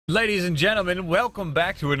Ladies and gentlemen, welcome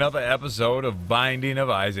back to another episode of Binding of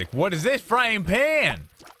Isaac. What is this frying pan?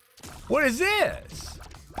 What is this?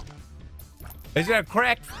 Is that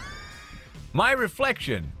cracked? My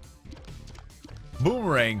reflection.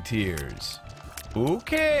 Boomerang tears.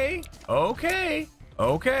 Okay.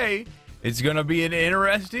 It's gonna be an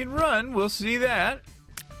interesting run. We'll see that.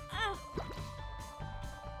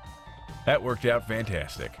 That worked out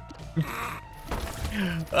fantastic.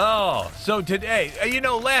 Oh, so today,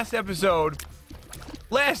 last episode,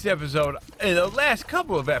 the last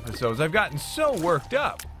couple of episodes, I've gotten so worked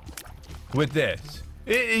up with this.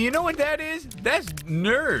 You know what that is? That's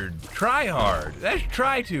nerd, try hard. That's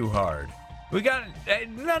try too hard. We got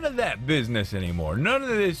none of that business anymore. None of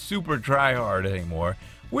this super try hard anymore.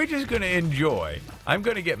 We're just gonna enjoy. I'm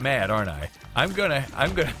gonna get mad, aren't I? I'm gonna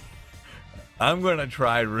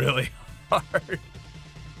try really hard.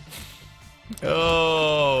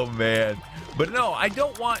 Oh, man. But no, I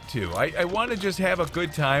don't want to. I want to just have a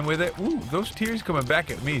good time with it. Ooh, those tears coming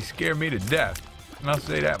back at me scare me to death. And I'll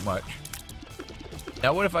say that much.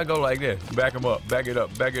 Now, what if I go like this? Back them up, back it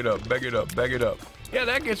up, back it up, back it up, back it up. Yeah,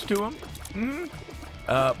 that gets to them.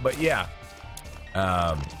 But yeah.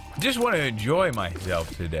 Just want to enjoy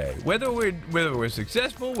myself today. Whether we're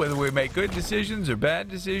successful, whether we make good decisions or bad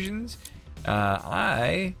decisions,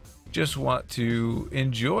 I just want to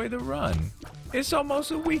enjoy the run. It's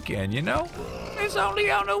almost a weekend, you know? It's only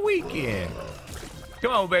on a weekend.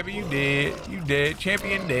 Come on, baby, you dead. You dead.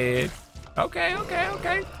 Champion dead. Okay.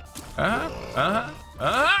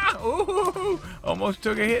 Ooh, almost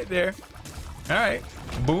took a hit there. All right.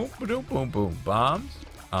 Boom, boom, boom, boom. Bombs.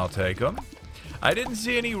 I'll take them. I didn't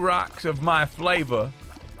see any rocks of my flavor,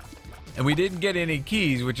 and we didn't get any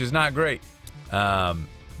keys, which is not great.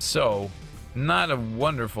 So, not a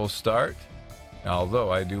wonderful start.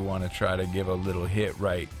 Although I do want to try to give a little hit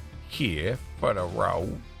right here for the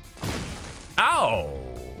roll. Ow!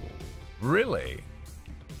 Really?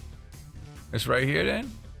 It's right here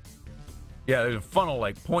then? Yeah, there's a funnel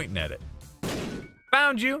like pointing at it.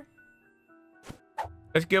 Found you!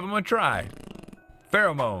 Let's give them a try.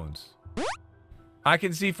 Pheromones. I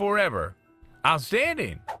can see forever.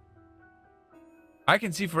 Outstanding! I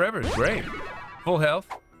can see forever is great. Full health.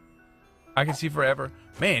 I can see forever.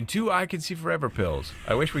 Man, 2 I can see forever pills.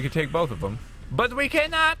 I wish we could take both of them, but we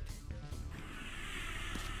cannot.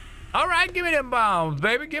 All right, give me them bombs,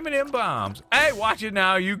 baby. Give me them bombs. Hey, watch it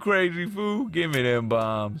now, you crazy fool. Give me them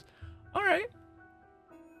bombs. All right.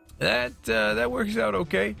 That works out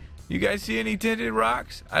okay. You guys see any tinted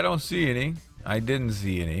rocks? I don't see any. I didn't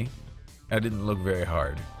see any. I didn't look very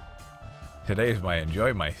hard. Today is my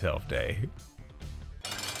enjoy myself day.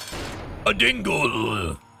 A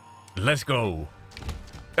dingle. Let's go.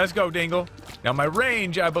 Let's go, Dingle. Now, my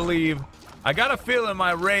range, I believe, I got a feeling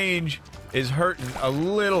my range is hurting a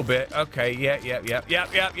little bit. Okay, yep.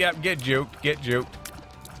 Get juked.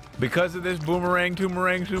 Because of this boomerang.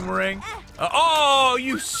 Oh,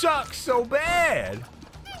 you suck so bad.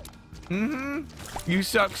 You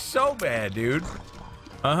suck so bad, dude.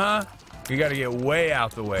 You gotta get way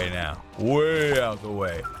out the way now. Way out the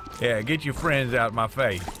way. Yeah, get your friends out my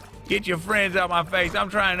face. Get your friends out my face. I'm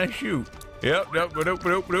trying to shoot. Yep.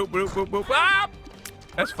 Ah!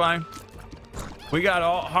 That's fine. We got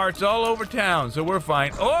all hearts all over town, so we're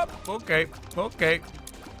fine. Oh, okay.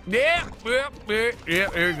 Yeah, here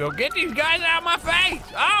we go. Get these guys out of my face.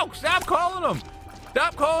 Oh, stop calling them.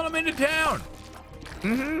 Stop calling them into town.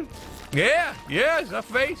 Yeah, it's a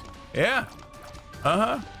face. Yeah.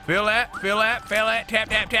 Feel that.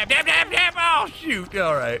 Tap. Oh, shoot.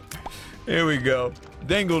 All right. Here we go.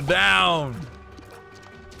 Dingle down.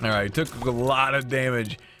 All right, took a lot of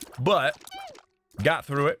damage, but got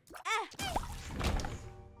through it.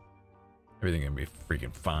 Everything gonna be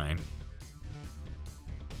freaking fine.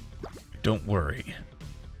 Don't worry.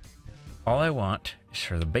 All I want is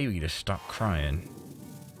for the baby to stop crying.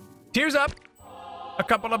 Tears up. A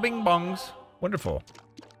couple of bing bongs. Wonderful.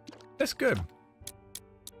 That's good.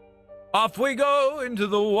 Off we go into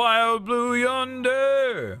the wild blue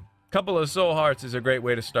yonder. Couple of soul hearts is a great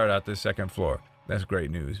way to start out this second floor. That's great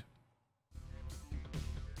news.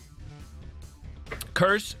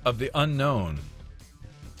 Curse of the Unknown.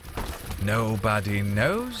 Nobody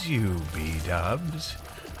knows you, Bdubs.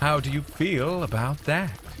 How do you feel about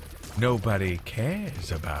that? Nobody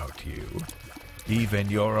cares about you. Even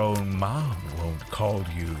your own mom won't call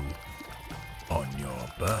you on your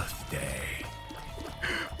birthday.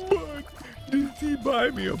 But did he buy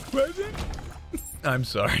me a present? I'm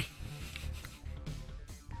sorry.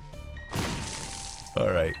 All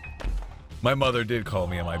right. My mother did call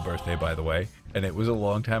me on my birthday, by the way, and it was a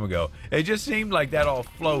long time ago. It just seemed like that all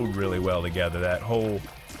flowed really well together, that whole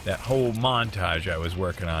that whole montage I was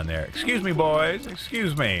working on there. Excuse me, boys.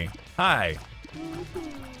 Excuse me. Hi.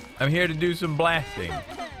 I'm here to do some blasting.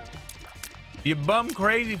 You bum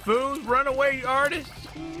crazy fools, runaway artists.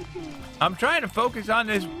 I'm trying to focus on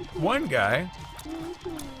this one guy.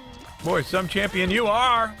 Boy, some champion you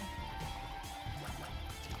are.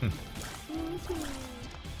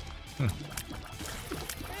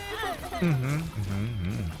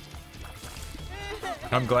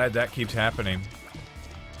 I'm glad that keeps happening.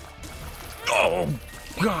 Oh,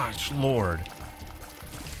 gosh, Lord.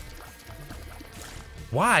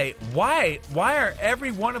 Why are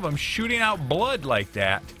every one of them shooting out blood like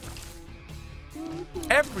that?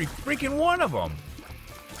 Every freaking one of them.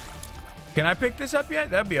 Can I pick this up yet?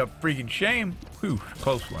 That'd be a freaking shame. Whew,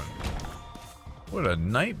 close one. What a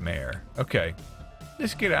nightmare. Okay,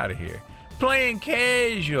 let's get out of here. Playing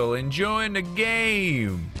casual, enjoying the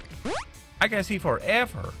game. I can see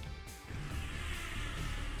forever.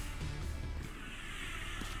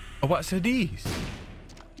 Oh, what's these?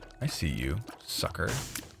 I see you, sucker.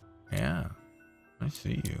 Yeah, I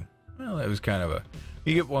see you. Well, that was kind of a...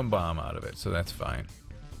 You get one bomb out of it, so that's fine.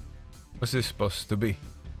 What's this supposed to be?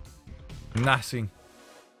 Nothing.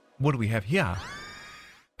 What do we have here?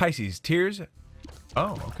 Pisces, tears.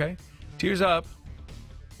 Oh, okay. Tears up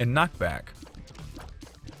and knockback.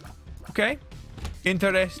 Okay.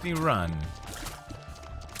 Interesting run.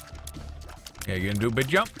 Okay, you gonna do a big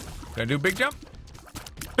jump? Gonna do a big jump?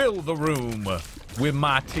 Fill the room with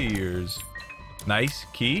my tears. Nice.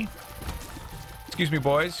 Key. Excuse me,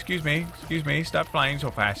 boys. Excuse me. Excuse me. Stop flying so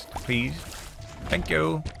fast, please. Thank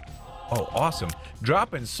you. Oh, awesome.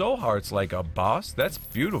 Dropping soul hearts like a boss. That's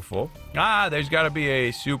beautiful. Ah, there's got to be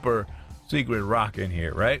a super secret rock in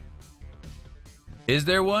here, right? Is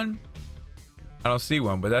there one? I don't see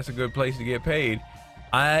one, but that's a good place to get paid.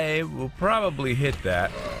 I will probably hit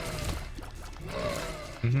that.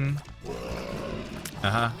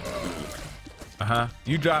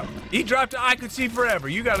 He dropped I could see forever.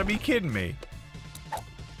 You gotta be kidding me.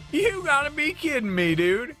 You gotta be kidding me,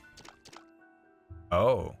 dude.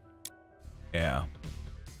 Oh. Yeah.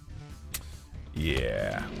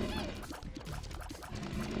 Yeah.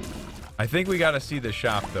 I think we gotta see the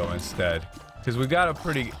shop though instead. Because we got a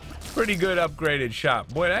pretty good upgraded shop.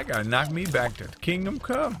 Boy, that guy knocked me back to Kingdom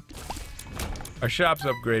Come. Our shop's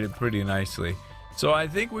upgraded pretty nicely. So I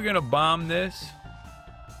think we're gonna bomb this.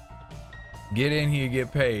 Get in here,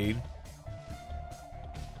 get paid.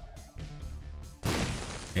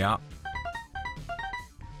 Yeah.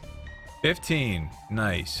 15.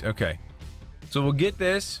 Nice. Okay. So we'll get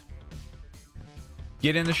this.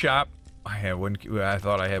 Get in the shop. I had one. I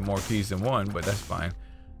thought I had more keys than one, but that's fine.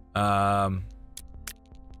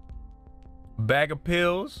 Bag of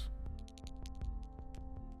pills.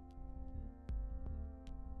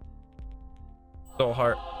 Soul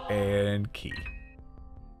heart and key.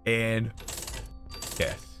 And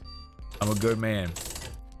yes, I'm a good man.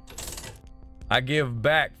 I give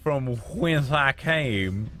back from whence I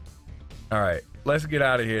came. All right, let's get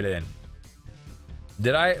out of here then.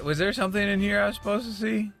 Was there something in here I was supposed to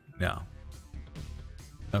see? No.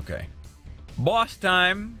 Okay. Boss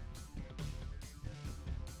time.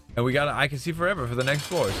 And we got I can see forever for the next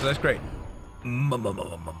floor, so that's great.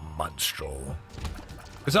 Monstro.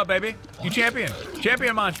 What's up, baby? You champion.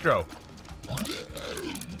 Champion Monstro.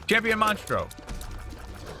 Champion Monstro.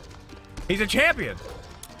 He's a champion.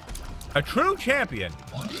 A true champion.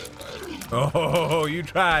 Oh, you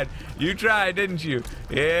tried. You tried, didn't you?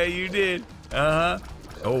 Yeah, you did. Uh-huh.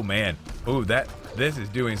 Oh, man. Oh, this is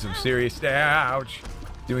doing some serious... Ouch.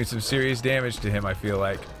 Doing some serious damage to him, I feel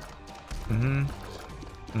like.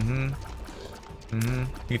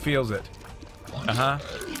 He feels it. Uh-huh.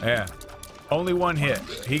 Yeah. Only one hit.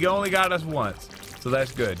 He only got us once. So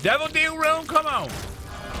that's good. Devil Deal Room, come on.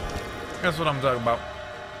 That's what I'm talking about.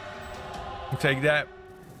 Take that.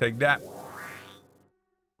 Take that.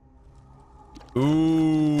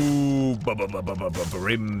 Ooh.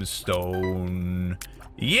 Brimstone.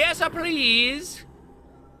 Yes, please.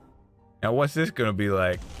 Now, what's this going to be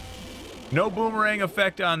like? No boomerang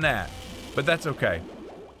effect on that. But that's okay.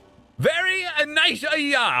 Very nice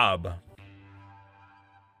job.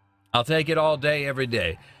 I'll take it all day, every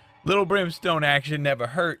day. Little brimstone action never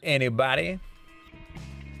hurt anybody.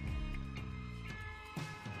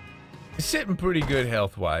 Sitting pretty good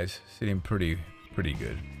health-wise. Sitting pretty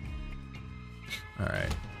good. All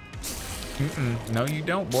right. No, you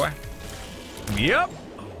don't, boy. Yep.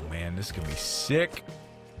 Oh, man, this could be sick.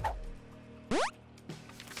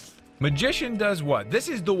 Magician does what? This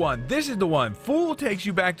is the one. This is the one. Fool takes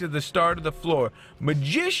you back to the start of the floor.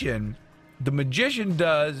 Magician, the magician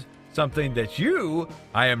does something that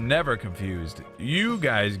I am never confused. You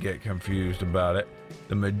guys get confused about it.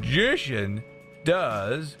 The magician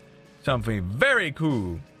does something very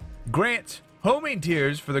cool. Grants homing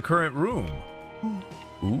tears for the current room.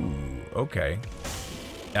 Ooh, okay.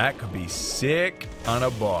 That could be sick on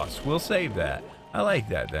a boss. We'll save that. I like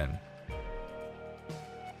that then.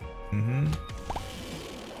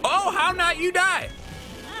 Oh, how not you die?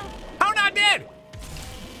 How not dead?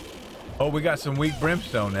 Oh, we got some weak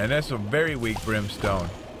brimstone, and that's a very weak brimstone.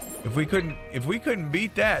 If we couldn't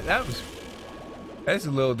beat that, that's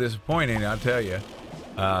a little disappointing, I'll tell you.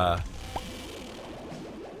 Thought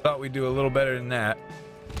we'd do a little better than that.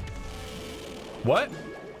 What?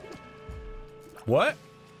 What?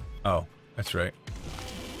 Oh, that's right.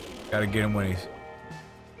 Gotta get him when he's...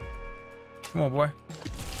 Come on, boy.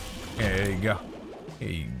 Yeah, there you go. Here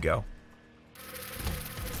you go.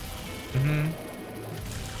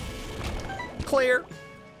 Clear.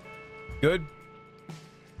 Good.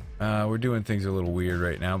 We're doing things a little weird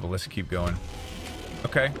right now, but let's keep going.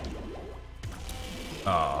 Okay.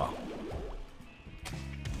 Oh.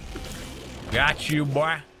 Got you,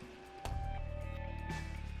 boy.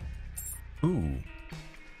 Ooh.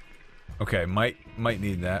 Okay, might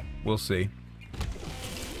need that. We'll see.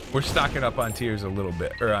 We're stocking up on tears a little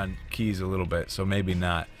bit, or on keys a little bit, so maybe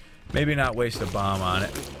not. Maybe not waste a bomb on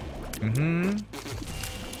it.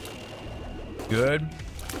 Good.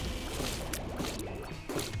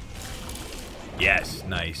 Yes,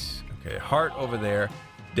 nice. Okay, heart over there.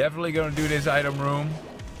 Definitely gonna do this item room.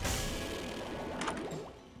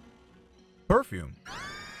 Perfume.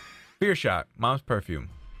 Fear shot. Mom's perfume.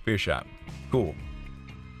 Fear shot. Cool.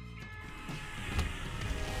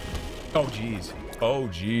 Oh, jeez. Oh,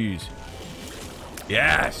 jeez.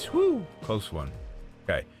 Yes. Woo. Close one.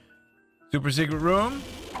 Okay. Super secret room.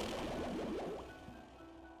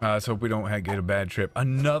 Let's hope we don't get a bad trip.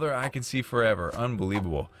 Another I can see forever.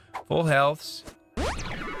 Unbelievable. Full healths.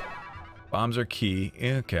 Bombs are key.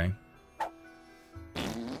 Okay.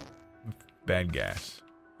 Bad gas.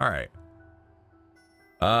 All right.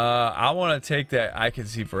 I want to take that I can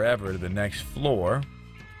see forever to the next floor.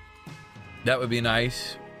 That would be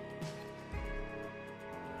nice.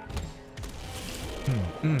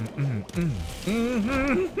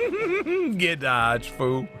 Get dodged,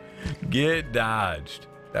 fool. Get dodged.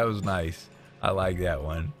 That was nice. I like that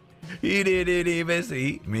one. He didn't even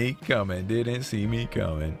see me coming. Didn't see me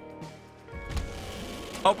coming.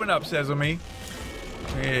 Open up, Sesame.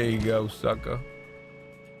 There you go, sucker.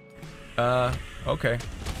 Okay.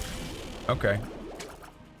 Okay.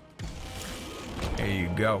 There you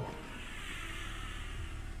go.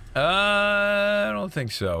 I don't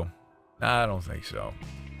think so. I don't think so.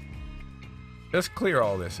 Let's clear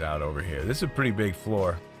all this out over here. This is a pretty big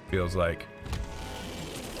floor, feels like.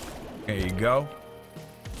 There you go.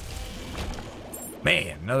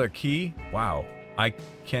 Man, another key? Wow. I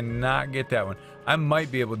cannot get that one. I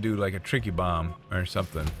might be able to do like a tricky bomb or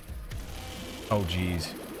something. Oh,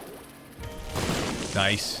 geez.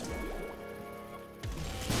 Nice.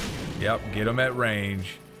 Yep, get them at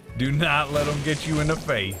range. Do not let them get you in the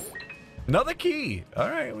face. Another key. All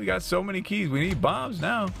right, we got so many keys. We need bombs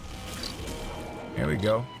now. Here we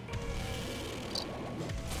go.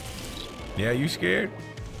 Yeah, you scared?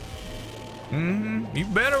 You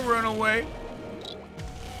better run away.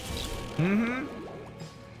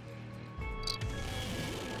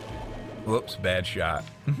 Whoops, bad shot.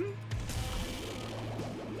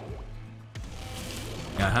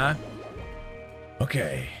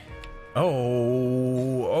 Okay. Oh,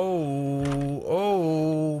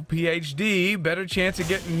 PhD. Better chance of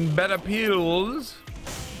getting better pills.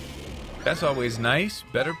 That's always nice.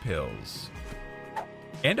 Better pills.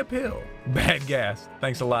 And a pill. Bad gas.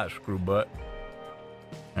 Thanks a lot, screw butt.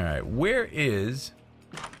 All right, where is...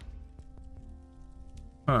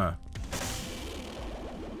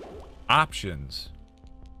 Options.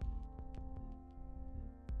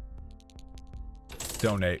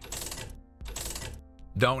 Donate.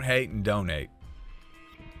 Don't hate and donate.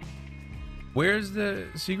 Where's the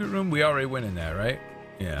secret room? We already went in that, right?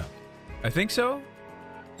 Yeah. I think so?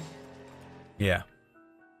 Yeah.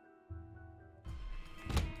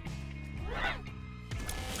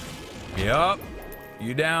 Yup.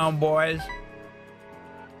 You down, boys.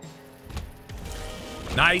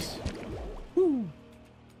 Nice. Woo.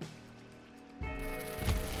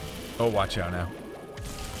 Oh, watch out now.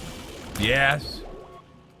 Yes.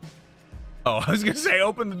 Oh, I was gonna say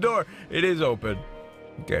open the door. It is open.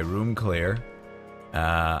 Okay, room clear.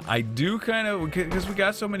 I do kind of, because we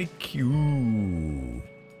got so many Q.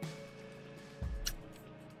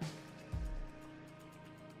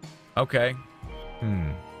 Okay.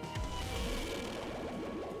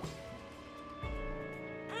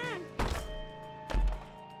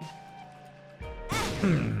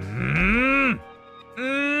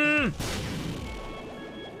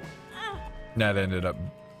 That ended up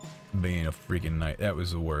being a freaking night. That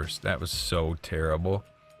was the worst. That was so terrible.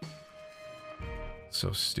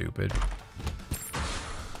 So stupid.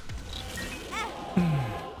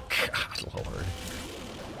 God, Lord.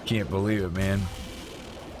 Can't believe it, man.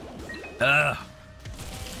 Ugh.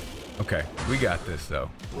 Okay, we got this, though.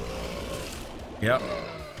 Yep.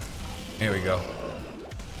 Here we go.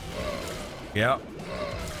 Yep.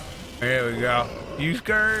 There we go. You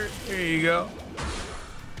skirt. Here you go.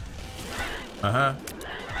 Uh-huh.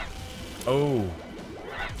 Oh.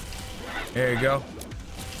 There you go.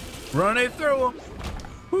 Run it through them.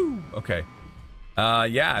 Woo. Okay.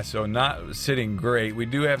 Yeah, so not sitting great. We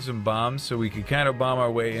do have some bombs, so we can kind of bomb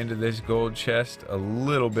our way into this gold chest a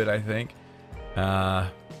little bit, I think.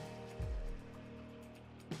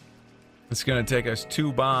 It's going to take us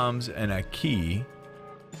 2 bombs and a key.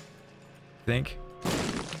 I think.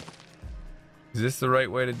 Is this the right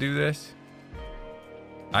way to do this?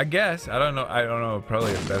 I guess. I don't know. I don't know.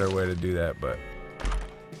 Probably a better way to do that, but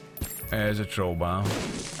there's a troll bomb.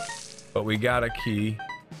 But we got a key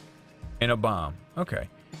and a bomb. Okay.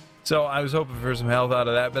 So I was hoping for some health out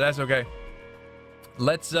of that, but that's okay.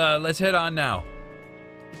 Let's head on now.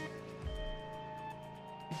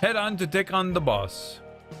 Head on to take on the boss.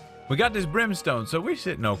 We got this brimstone, so we're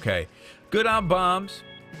sitting okay. Good on bombs.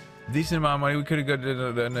 Decent amount of money. We could have got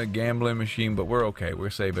in a gambling machine, but we're okay. We're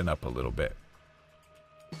saving up a little bit.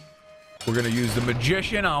 We're gonna use the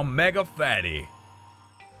magician on Mega Fatty.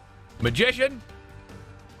 Magician?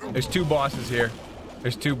 There's 2 bosses here.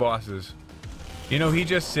 There's 2 bosses. You know, he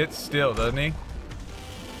just sits still, doesn't he?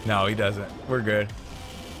 No, he doesn't. We're good.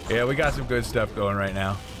 Yeah, we got some good stuff going right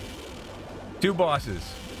now. 2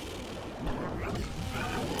 bosses.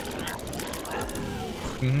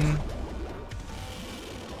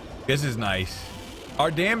 This is nice.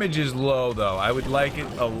 Our damage is low, though. I would like it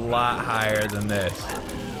a lot higher than this.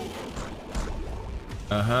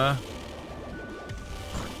 Uh-huh.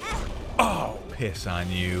 Oh, piss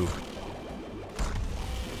on you.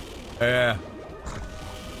 Yeah.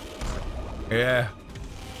 Yeah.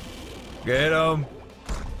 Get him.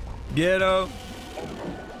 Get him.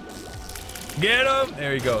 Get him.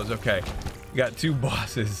 There he goes. Okay. We got 2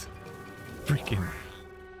 bosses. Freaking.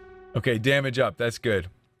 Okay, damage up. That's good.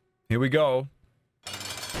 Here we go.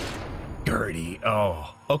 Gertie.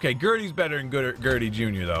 Oh. Okay, Gertie's better than Gertie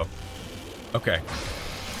Jr., though. Okay.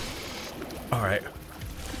 All right.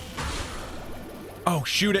 Oh,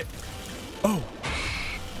 shoot it. Oh.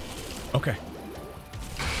 Okay.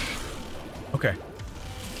 Okay.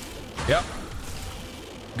 Yep.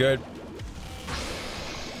 Good.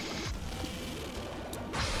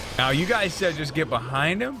 Now, you guys said just get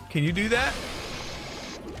behind him. Can you do that?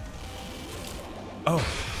 Oh.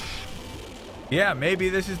 Yeah, maybe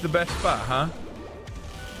this is the best spot, huh?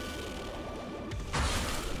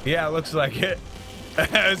 Yeah, looks like it.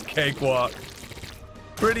 That's cakewalk.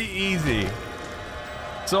 Pretty easy.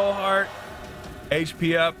 Soul heart,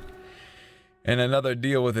 HP up, and another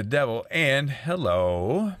deal with the devil. And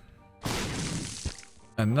hello.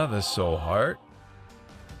 Another soul heart.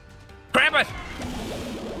 Krampus!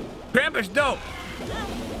 Krampus, don't!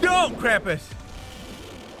 Don't, Krampus!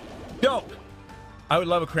 Don't! I would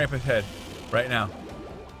love a Krampus head right now.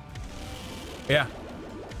 Yeah.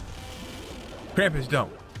 Krampus,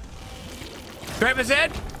 don't. Krampus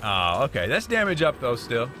head? Oh, okay. That's damage up, though,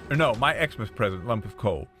 still. Or no, my Xmas present, lump of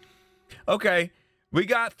coal. Okay. We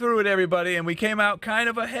got through it, everybody, and we came out kind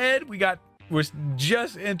of ahead. We're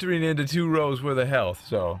just entering into 2 rows worth of health,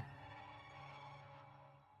 so.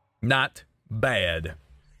 Not bad.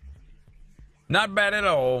 Not bad at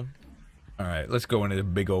all. All right, let's go into the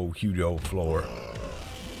big old, huge old floor.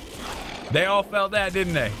 They all felt that,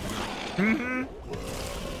 didn't they? Mm-hmm.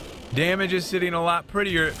 Damage is sitting a lot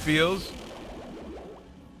prettier, it feels.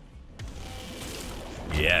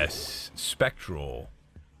 Yes. Spectral.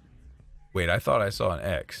 Wait, I thought I saw an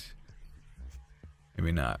X.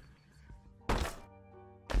 Maybe not.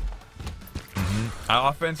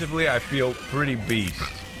 Offensively, I feel pretty beast.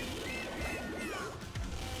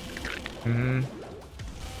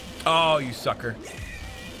 Oh, you sucker.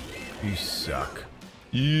 You suck.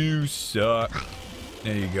 You suck.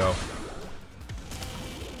 There you go.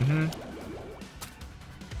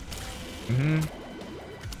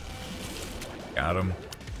 Got him.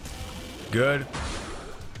 Good.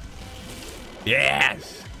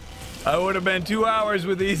 Yes! I would have been 2 hours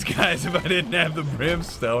with these guys if I didn't have the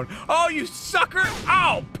brimstone. Oh, you sucker!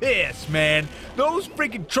 Oh, piss, man. Those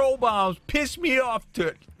freaking troll bombs pissed me off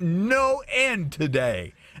to no end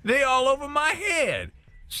today. They all over my head.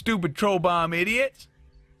 Stupid troll bomb idiots.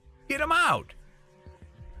 Get them out.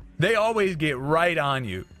 They always get right on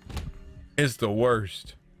you. It's the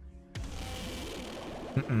worst.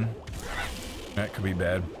 That could be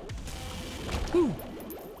bad. Ooh,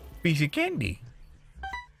 piece of candy.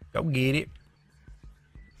 Go get it.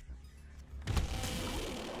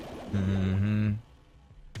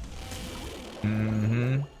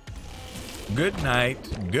 Good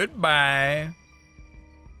night. Goodbye.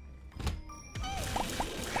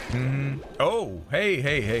 Oh,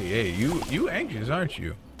 hey. You anxious, aren't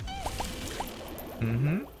you?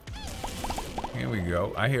 Here we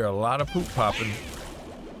go. I hear a lot of poop popping.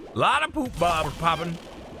 Popping.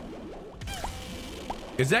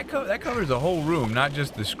 Is that that covers the whole room, not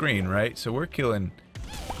just the screen, right? So we're killing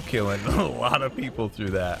a lot of people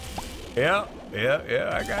through that. Yeah.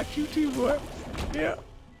 I got you too, boy. Yeah.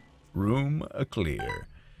 Room clear.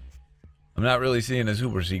 I'm not really seeing the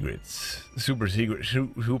super secrets.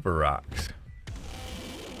 Super rocks.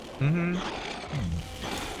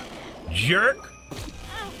 Jerk.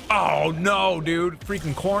 Oh no, dude.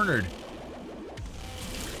 Freaking cornered.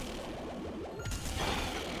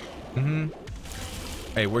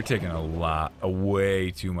 Hey, we're taking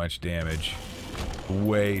way too much damage.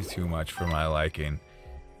 Way too much for my liking.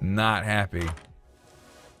 Not happy.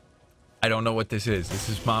 I don't know what this is. This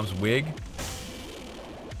is Mom's wig?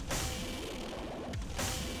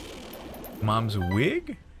 Mom's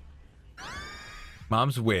wig?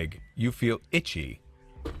 Mom's wig. You feel itchy.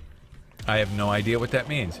 I have no idea what that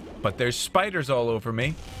means. But there's spiders all over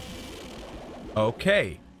me.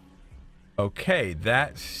 Okay. Okay,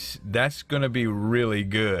 that's gonna be really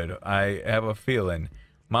good. I have a feeling.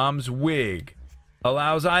 Mom's wig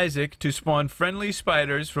allows Isaac to spawn friendly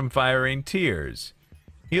spiders from firing tears.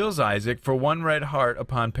 Heals Isaac for 1 red heart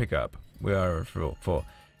upon pickup. We are full.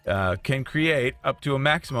 Can create up to a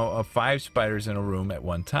maximum of 5 spiders in a room at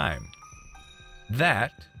one time.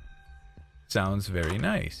 That sounds very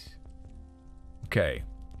nice. Okay.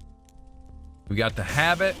 We got the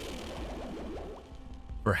habit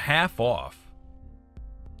for half off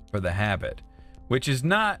for the habit, which is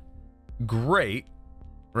not great,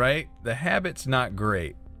 right? The habit's not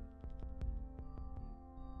great.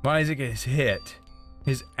 When Isaac is hit,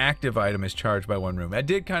 his active item is charged by 1 room. That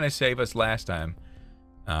did kind of save us last time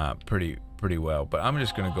pretty well, but I'm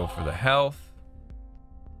just gonna go for the health.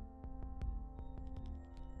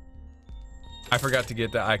 I forgot to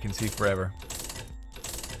get the I can see forever.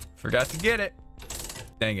 Forgot to get it.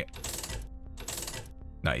 Dang it.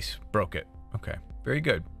 Nice. Broke it. Okay. Very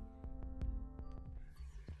good.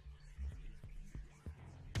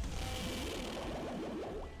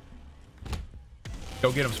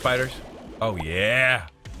 Go get them, spiders. Oh, yeah.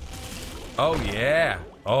 Oh, yeah.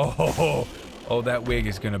 Oh, that wig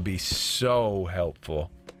is going to be so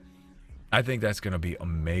helpful. I think that's going to be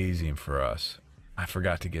amazing for us. I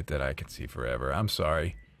forgot to get that I can see forever. I'm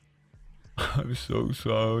sorry. I'm so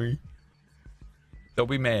sorry. Don't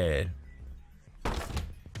be mad.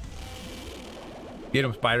 Get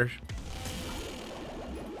them, spiders.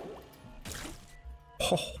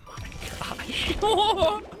 Oh my gosh.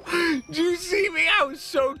 Did you see me? I was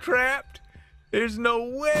so trapped. There's no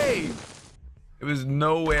way. There was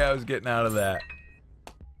no way I was getting out of that.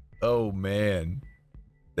 Oh man.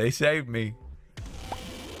 They saved me.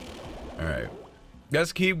 Alright.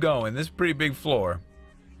 Let's keep going. This is a pretty big floor.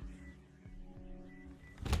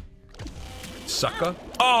 Sucker.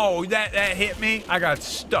 Oh, that hit me. I got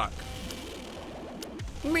stuck.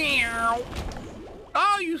 Meow.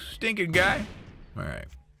 Oh, you stinking guy. All right.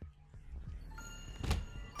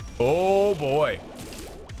 Oh, boy.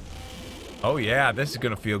 Oh, yeah. This is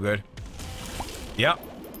going to feel good. Yep.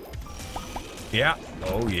 Yeah.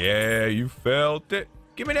 Oh, yeah. You felt it.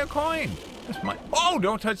 Give me that coin. That's mine. Oh,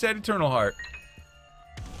 don't touch that eternal heart.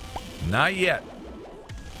 Not yet.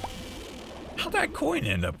 How'd that coin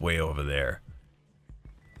end up way over there?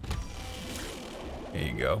 There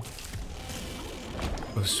you go.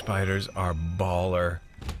 Those spiders are baller.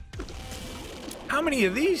 How many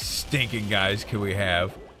of these stinking guys can we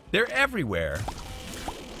have? They're everywhere.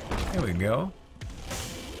 There we go.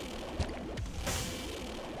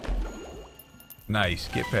 Nice.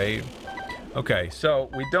 Get paid. Okay, so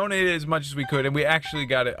we donated as much as we could, and we actually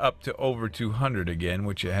got it up to over 200 again,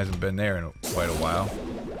 which it hasn't been there in quite a while.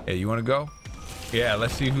 Hey, you want to go? Yeah,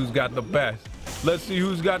 let's see who's got the best. Let's see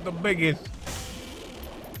who's got the biggest.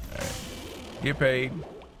 All right. Get paid.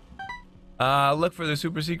 Look for the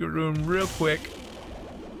super secret room real quick.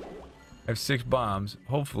 I have 6 bombs.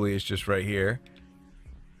 Hopefully it's just right here.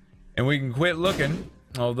 And we can quit looking,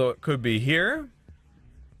 although it could be here.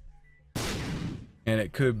 And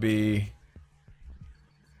it could be...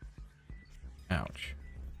 Ouch.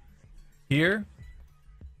 Here.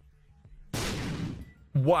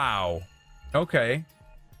 Wow. Okay.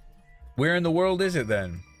 Where in the world is it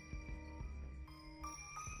then?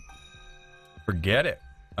 Forget it.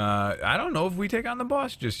 I don't know if we take on the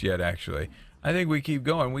boss just yet, actually. I think we keep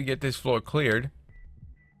going. We get this floor cleared.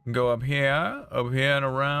 Go up here and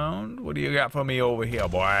around. What do you got for me over here,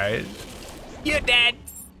 boys? You're dead.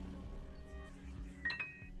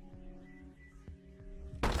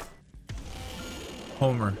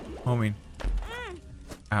 Homing.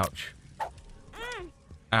 Ouch.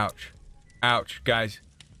 Ouch. Ouch, guys.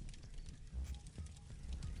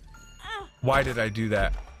 Why did I do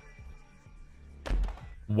that?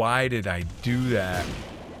 Why did I do that?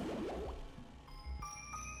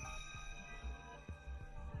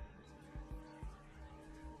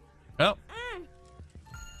 Oh.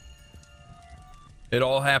 It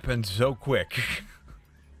all happened so quick.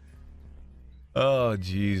 Oh,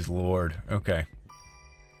 geez, Lord. Okay.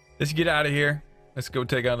 Let's get out of here. Let's go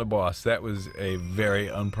take on the boss. That was a very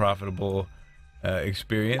unprofitable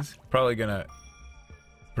experience. Probably gonna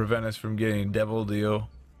prevent us from getting Devil Deal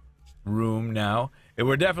room now.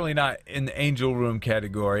 We're definitely not in the angel room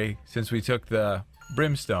category since we took the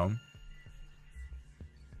brimstone.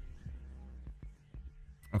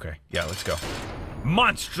 Okay, yeah, let's go.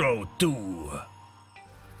 Monstro 2.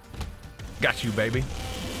 Got you, baby.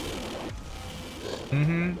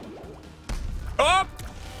 Mm-hmm. Oh!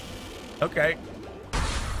 Okay.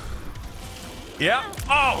 Yeah.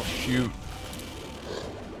 Oh, shoot.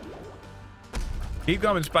 Keep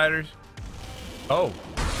coming, spiders. Oh.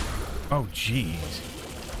 Oh, jeez.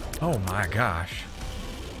 Oh, my gosh.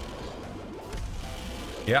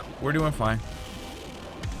 Yep, we're doing fine.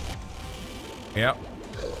 Yep.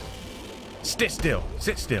 Sit still.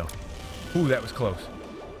 Sit still. Ooh, that was close.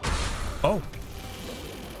 Oh.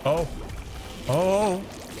 Oh. Oh.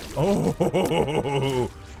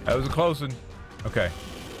 Oh. That was a close one. Okay.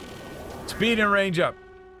 Speed and range up.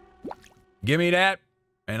 Give me that,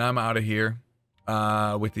 and I'm out of here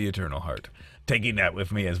with the Eternal Heart. Taking that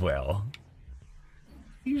with me as well.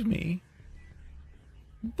 Excuse me.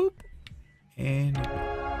 Boop. And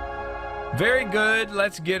very good.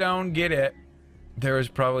 Let's get it. There is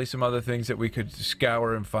probably some other things that we could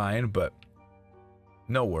scour and find, but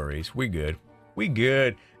no worries. We good. We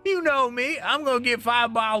good. You know me. I'm going to get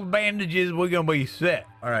 5 ball bandages. We're going to be set.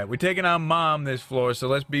 All right. We're taking on Mom this floor, so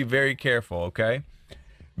let's be very careful, okay?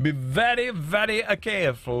 Be very, very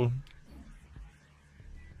careful.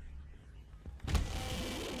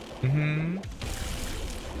 Mm-hmm.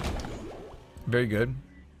 Very good.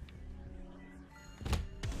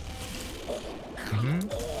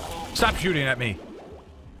 Mm-hmm. Stop shooting at me.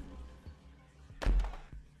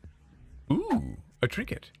 Ooh, a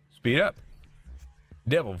trinket. Speed up.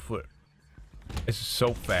 Devil foot. It's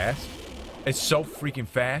so fast. It's so freaking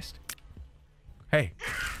fast. Hey.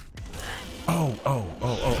 Oh.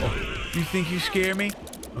 You think you scare me?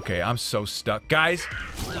 Okay, I'm so stuck. Guys.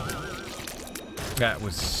 That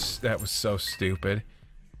was so stupid.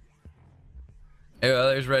 Well,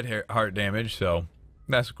 there's red heart damage, so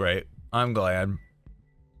that's great. I'm glad.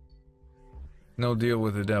 No deal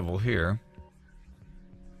with the devil here.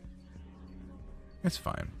 It's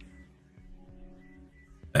fine.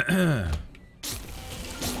 Mm-hmm.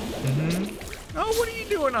 Oh, what are you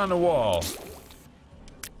doing on the wall?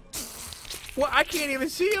 Well, I can't even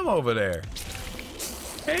see him over there.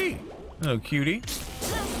 Hey, little cutie.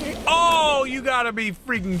 Hey. Oh, you gotta be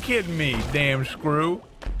freaking kidding me, damn screw.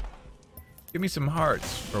 Give me some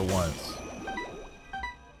hearts for once.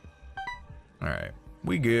 Alright,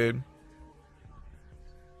 we good.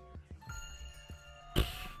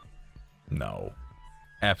 No,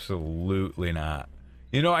 absolutely not.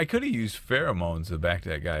 You know, I could have used pheromones to back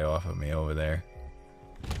that guy off of me over there.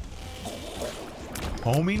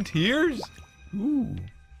 Homing tears? Ooh.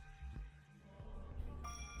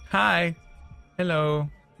 Hi. Hello.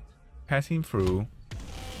 Passing through.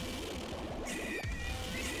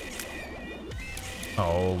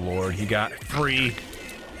 Oh, Lord, he got free.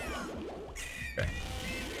 Okay.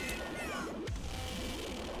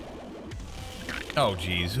 Oh,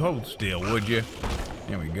 geez. Hold still, would you?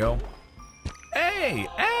 There we go. Hey,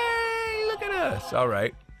 look at us. All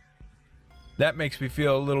right. That makes me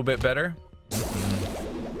feel a little bit better.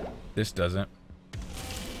 This doesn't.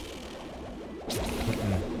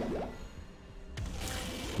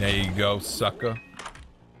 There you go, sucker.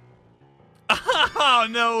 Oh,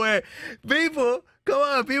 no way. People, come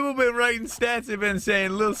on. People have been writing stats. They've been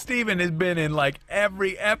saying Lil Steven has been in like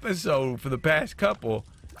every episode for the past couple.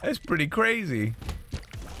 That's pretty crazy.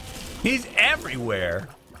 He's everywhere.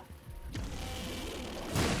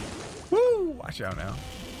 Woo! Watch out now.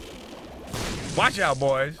 Watch out,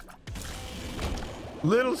 boys.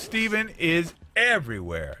 Little Steven is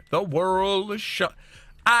everywhere. The world is shut.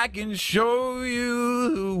 I can show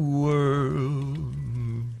you the world.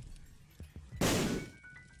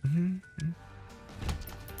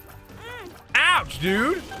 Ouch,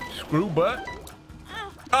 dude. Screw butt.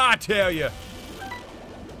 I tell you.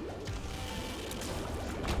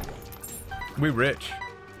 We rich.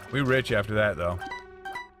 We rich after that, though.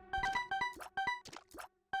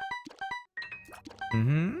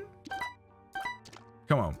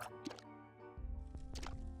 Come on.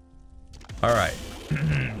 All right.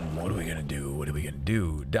 What are we gonna do? What are we gonna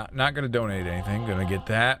do? Not gonna donate anything. Gonna get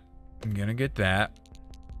that. I'm gonna get that.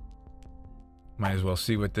 Might as well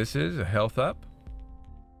see what this is. A health up.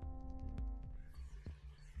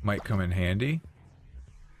 Might come in handy.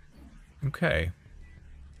 Okay.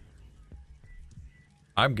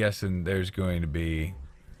 I'm guessing there's going to be...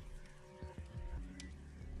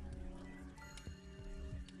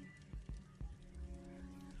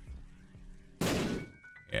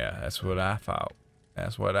 Yeah, that's what I thought.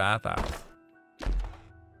 That's what I thought.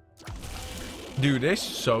 Dude, they're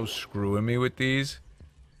so screwing me with these.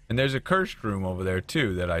 And there's a cursed room over there,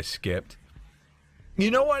 too, that I skipped.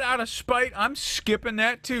 You know what? Out of spite, I'm skipping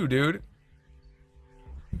that, too, dude.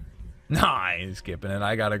 No, I ain't skipping it.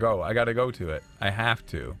 I gotta go. I gotta go to it. I have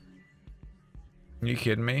to. Are you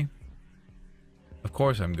kidding me? Of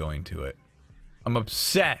course I'm going to it. I'm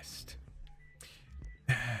obsessed.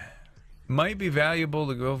 Might be valuable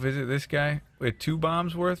to go visit this guy with 2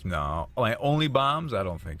 bombs worth? No. Like, only bombs? I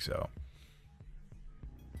don't think so.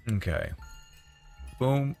 Okay.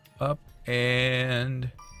 Boom. Up and...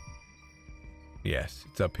 Yes,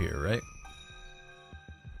 it's up here, right?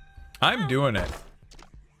 I'm doing it.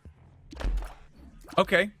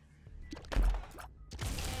 Okay.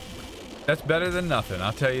 That's better than nothing,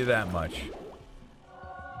 I'll tell you that much.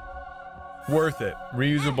 Worth it.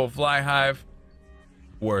 Reusable fly hive.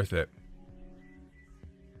 Worth it.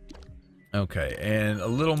 Okay, and a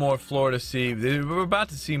little more floor to see. We're about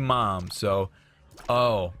to see Mom, so...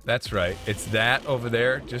 Oh, that's right. It's that over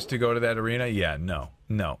there, just to go to that arena? Yeah, no.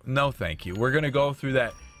 No. No, thank you. We're gonna go through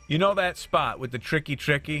that... You know that spot with the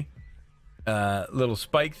tricky... little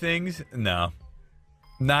spike things? No.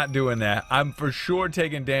 Not doing that. I'm for sure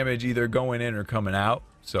taking damage either going in or coming out,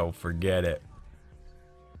 so forget it.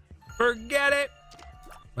 Forget it!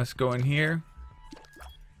 Let's go in here.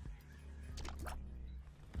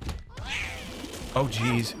 Oh,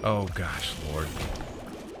 geez. Oh, gosh, Lord.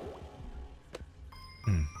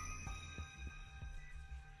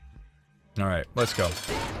 Alright, let's go.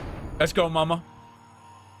 Let's go, Mama.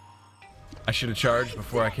 I should have charged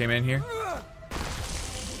before I came in here.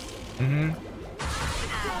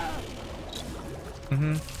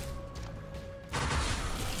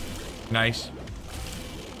 Nice.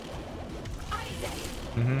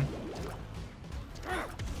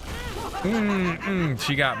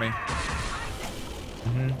 She got me.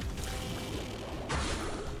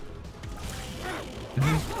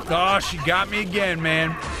 Oh, she got me again,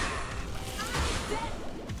 man.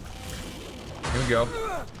 Here we go.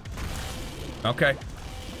 Okay.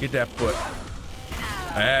 Get that foot.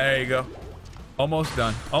 There you go. Almost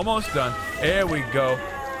done. Almost done. There we go.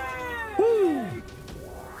 Woo.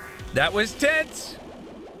 That was tense.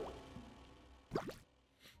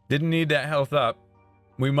 Didn't need that health up.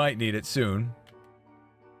 We might need it soon.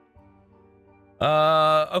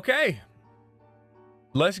 Okay.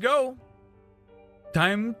 Let's go.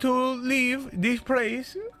 Time to leave this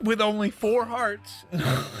place with only 4 hearts.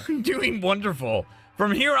 Doing wonderful.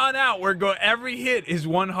 From here on out, we're going. Every hit is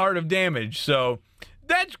 1 heart of damage, so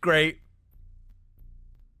that's great.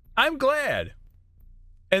 I'm glad.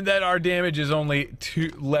 And that our damage is only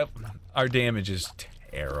 2 left. Our damage is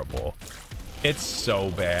terrible. It's so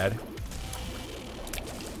bad.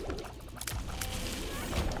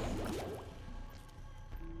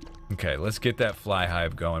 Okay, let's get that fly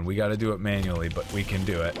hive going. We got to do it manually, but we can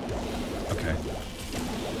do it. Okay.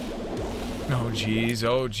 Oh, jeez.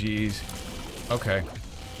 Oh, jeez. Okay.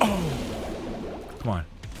 Oh! Come on.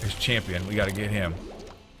 There's champion. We got to get him.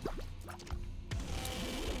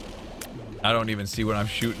 I don't even see what I'm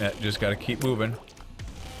shooting at. Just got to keep moving.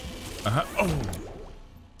 Uh-huh. Oh!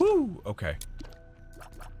 Woo! Okay.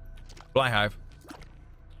 Fly hive.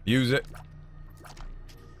 Use it.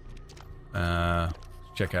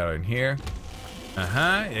 Check out in here.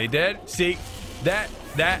 Uh-huh. They dead? See? That...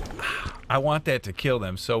 I want that to kill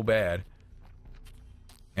them so bad.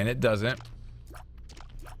 And it doesn't.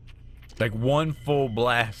 Like, 1 full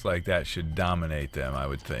blast like that should dominate them, I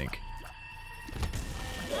would think.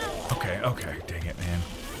 Okay, okay. Dang it, man.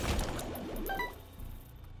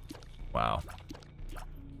 Wow.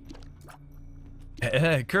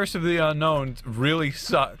 Curse of the Unknown really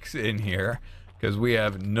sucks in here because we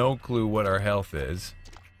have no clue what our health is.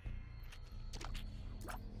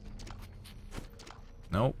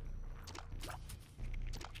 Nope.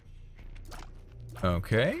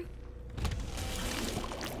 Okay.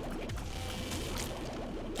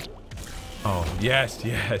 Oh, yes,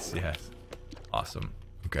 yes, yes. Awesome.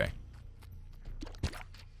 Okay.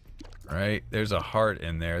 Right, there's a heart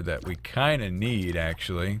in there that we kind of need,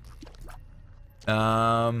 actually.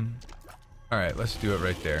 Alright, let's do it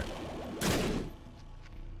right there.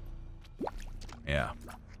 Yeah.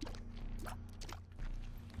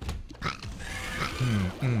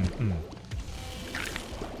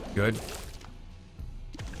 Good.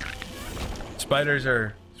 Spiders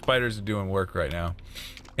are doing work right now.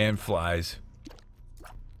 And flies.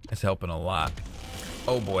 It's helping a lot.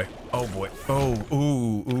 Oh boy. Oh boy. Oh,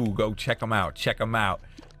 ooh, go check them out. Check them out.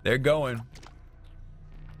 They're going.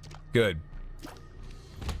 Good.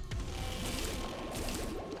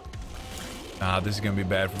 Ah, this is gonna be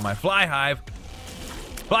bad for my fly hive.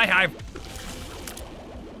 Fly hive!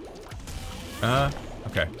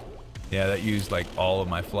 Okay. Yeah, that used like all of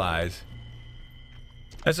my flies.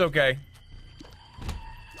 That's okay.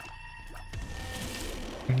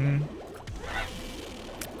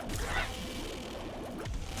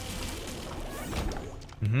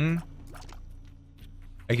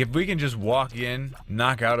 Like if we can just walk in,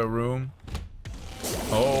 knock out a room.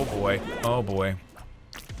 Oh boy. Oh boy.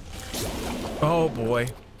 Oh boy.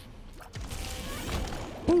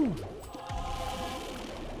 Woo.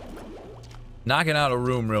 Knocking out a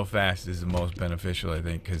room real fast is the most beneficial, I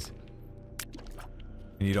think, because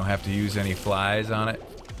you don't have to use any flies on it.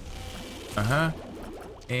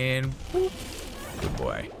 And whoop. Good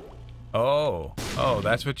boy. Oh,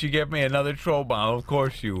 that's what you give me? Another troll bomb? Of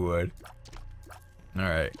course you would.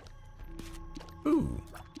 Alright. Ooh.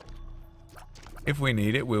 If we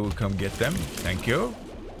need it, we will come get them. Thank you.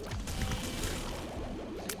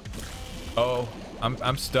 Oh,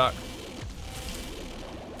 I'm stuck.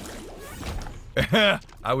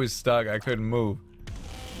 I was stuck. I couldn't move.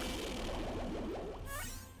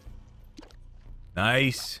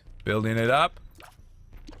 Nice. Building it up.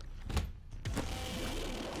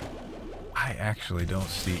 I actually don't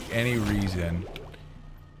see any reason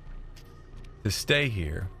to stay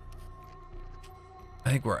here. I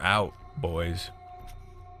think we're out, boys.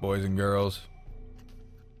 Boys and girls.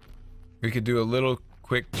 We could do a little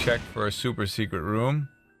quick check for a super secret room.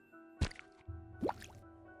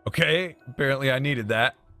 Okay, apparently I needed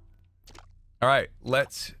that. Alright,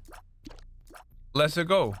 let's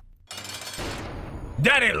go.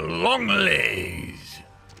 Daddy Longlegs!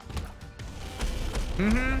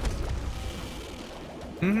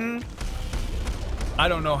 I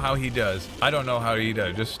don't know how he does.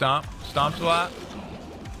 Just stomp. Stomps a lot.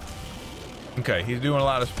 Okay, he's doing a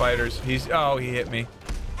lot of spiders. Oh, he hit me.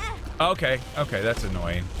 Okay, that's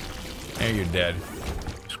annoying. There, you're dead.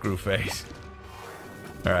 Screw face.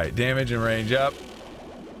 Alright, damage and range up.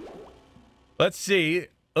 Let's see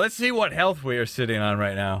what health we are sitting on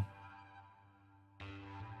right now.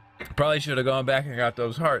 Probably should have gone back and got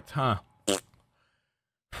those hearts, huh?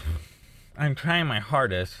 I'm trying my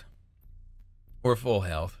hardest. We're full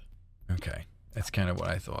health. Okay, that's kind of what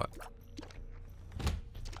I thought.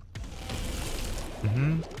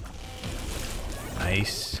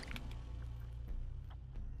 Nice.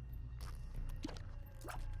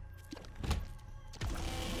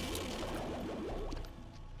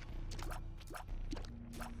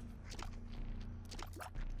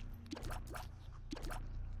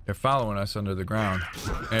 They're following us under the ground.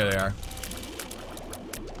 There they are.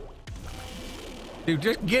 Dude,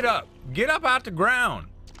 just get up. Get up out the ground.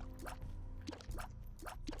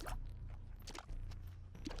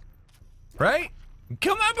 Right?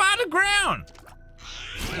 Come up out of the ground.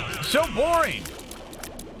 So boring.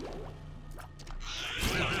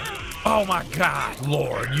 Oh my God,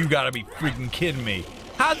 Lord, you gotta be freaking kidding me.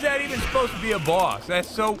 How's that even supposed to be a boss? That's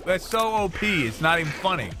so OP. It's not even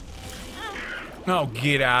funny. Oh,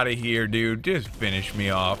 get out of here, dude. Just finish me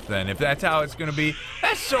off then. If that's how it's gonna be,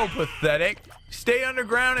 that's so pathetic. Stay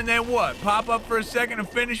underground and then what? Pop up for a second and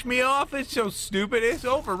finish me off? It's so stupid. It's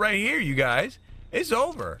over right here, you guys. It's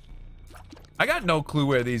over. I got no clue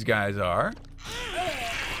where these guys are.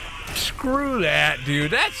 Screw that,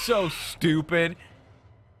 dude. That's so stupid.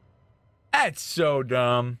 That's so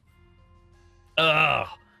dumb. Ugh.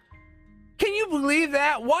 Can you believe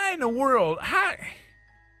that? Why in the world? How?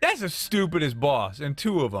 That's the stupidest boss, and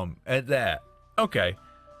two of them at that. Okay.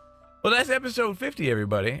 Well, that's episode 50,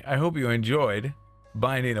 everybody. I hope you enjoyed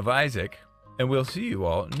Binding of Isaac, and we'll see you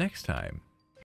all next time.